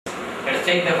Let's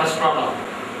take the first problem.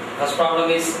 First problem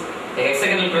is the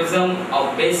hexagonal prism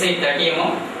of base side 30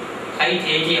 mm, height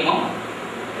 80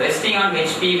 mm, resting on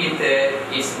HP with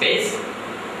its base,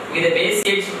 with the base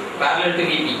edge parallel to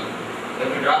VP. We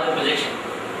have to draw the projection.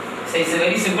 So it's a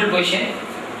very simple question.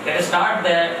 Let us start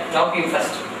the top view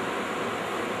first.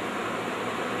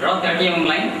 Draw 30 mm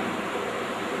line.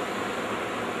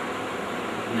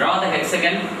 Draw the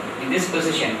hexagon in this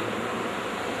position.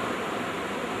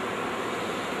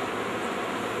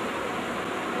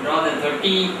 Draw the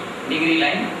 30-degree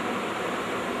line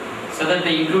so that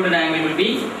the included angle will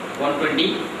be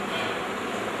 120.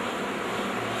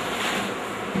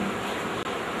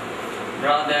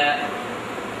 Draw the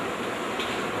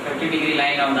 30-degree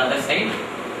line on the other side.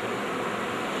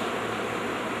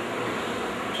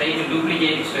 Try to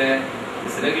duplicate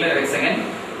this regular hexagon.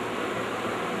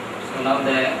 So now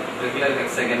the regular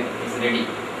hexagon is ready.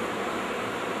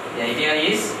 The idea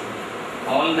is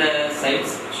all the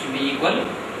sides should be equal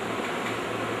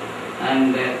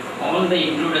and all the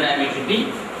included angle should be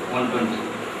 120.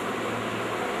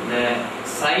 The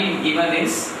side given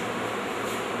is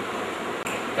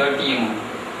 30 mm.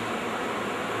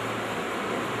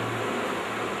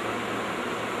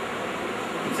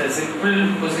 It's a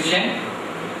simple position.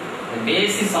 The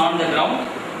base is on the ground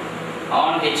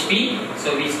on HP,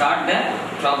 so we start the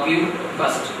top view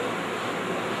first.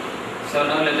 So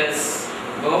now let us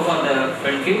go for the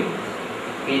front view.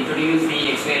 We introduce the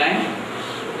XY line.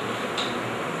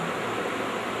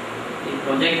 We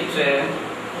project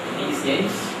these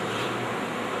edges.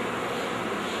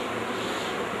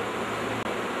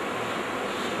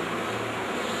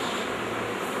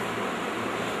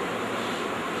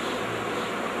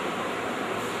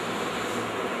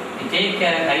 We take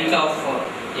a height of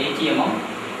 80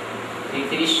 mm. We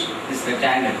finish this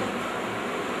rectangle.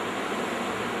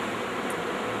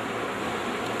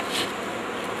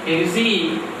 Here you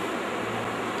see,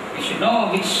 we should know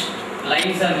which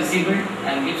lines are visible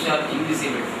and which are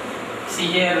invisible. See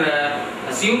here,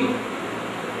 assume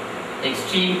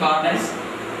extreme corners,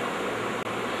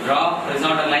 draw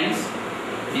horizontal lines.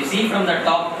 You see from the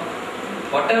top,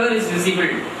 whatever is visible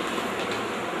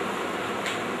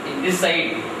in this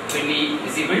side will be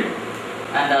visible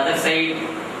and the other side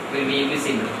will be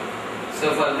invisible.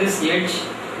 So for this edge,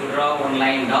 you draw one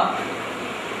line dark.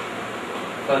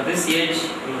 For this edge,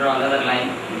 you draw another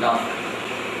line dark.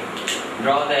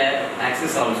 Draw the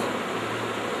axis also.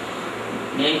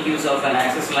 Make use of an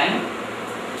axis line.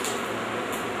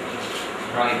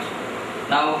 Right.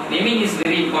 Now naming is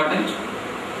very important.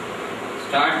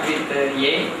 Start with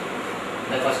A,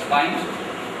 the first point,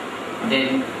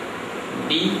 then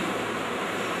B,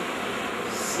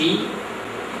 C,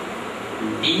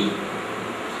 D,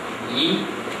 E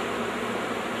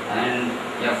and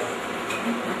F.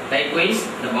 Likewise,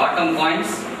 the bottom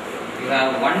points, you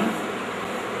have one,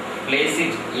 place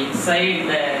it inside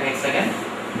the hexagon,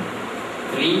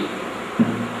 3,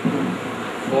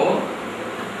 4,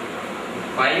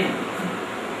 5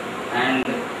 and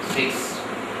 6.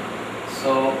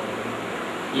 So,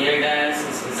 A dash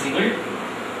is visible,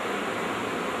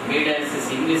 B dash is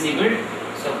invisible,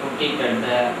 so put it at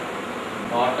the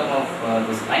bottom of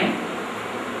this line.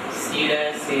 C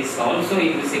dash is also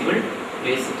invisible,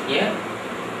 place it here.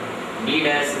 D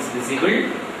dash is visible,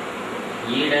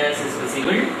 E dash is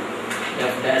visible,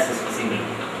 F dash is visible.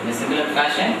 In a similar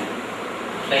fashion,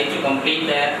 try to complete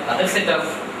the other set of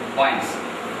points.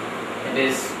 That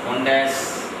is 1 dash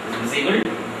is visible,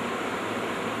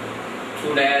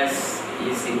 2 dash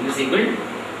is invisible,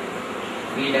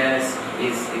 3 dash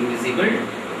is invisible,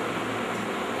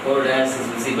 4 dash is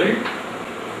visible,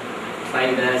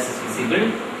 5 dash is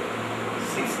visible,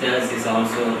 6 dash is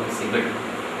also visible.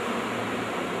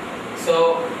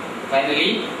 So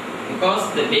finally,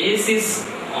 because the base is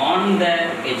on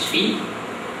the HP,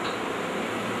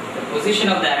 the position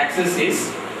of the axis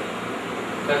is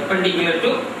perpendicular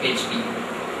to HP.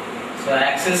 So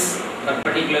axis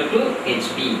perpendicular to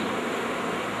HP.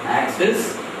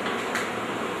 Axis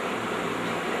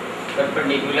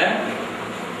perpendicular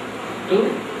to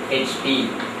HP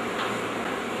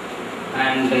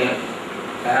and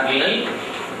parallel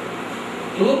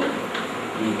to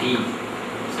VP.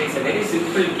 So it's a very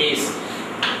simple case.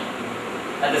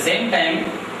 At the same time,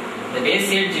 the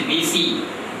base edge BC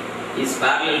is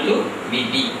parallel to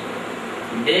VP.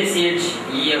 Base edge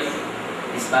EF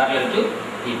is parallel to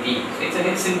VP. So it's a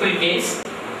very simple case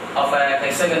of a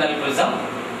hexagonal prism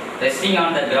resting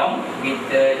on the ground with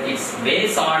its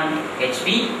base on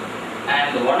HP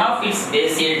and one of its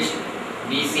base edge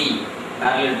BC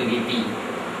parallel to VP.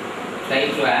 Try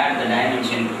to add the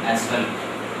dimension as well.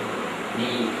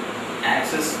 The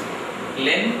axis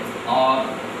length or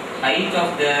height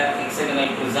of the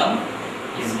hexagonal prism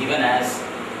is given as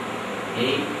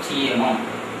 80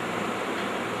 mm.